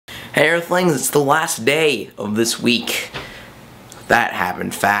Hey Earthlings, it's the last day of this week. That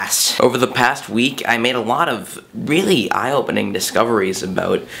happened fast. Over the past week, I made a lot of really eye-opening discoveries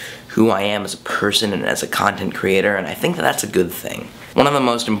about who I am as a person and as a content creator, and I think that that's a good thing. One of the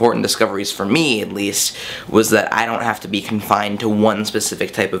most important discoveries for me, at least, was that I don't have to be confined to one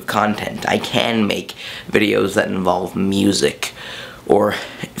specific type of content. I can make videos that involve music or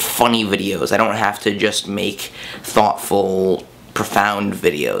funny videos. I don't have to just make thoughtful, profound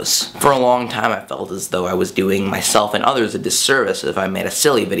videos. For a long time I felt as though I was doing myself and others a disservice if I made a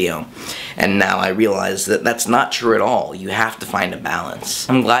silly video, and now I realize that that's not true at all. You have to find a balance.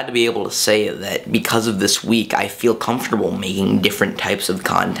 I'm glad to be able to say that because of this week I feel comfortable making different types of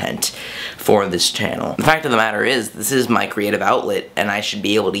content for this channel. The fact of the matter is, this is my creative outlet and I should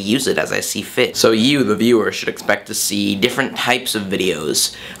be able to use it as I see fit. So you, the viewer, should expect to see different types of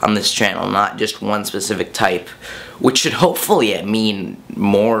videos on this channel, not just one specific type, which should hopefully mean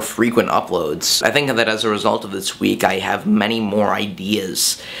more frequent uploads. I think that as a result of this week, I have many more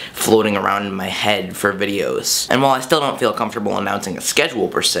ideas floating around in my head for videos. And while I still don't feel comfortable announcing a schedule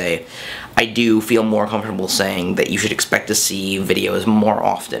per se, I do feel more comfortable saying that you should expect to see videos more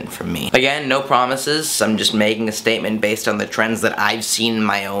often from me. Again, no promises. I'm just making a statement based on the trends that I've seen in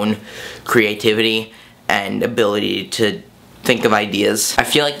my own creativity and ability to think of ideas. I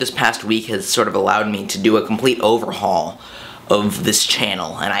feel like this past week has sort of allowed me to do a complete overhaul of this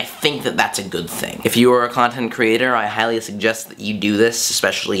channel, and I think that that's a good thing. If you are a content creator, I highly suggest that you do this,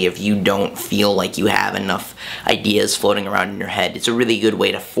 especially if you don't feel like you have enough ideas floating around in your head. It's a really good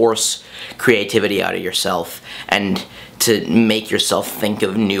way to force creativity out of yourself and to make yourself think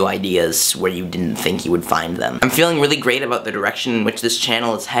of new ideas where you didn't think you would find them. I'm feeling really great about the direction in which this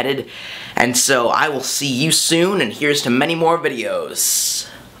channel is headed, and so I will see you soon, and here's to many more videos.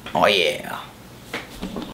 Oh yeah.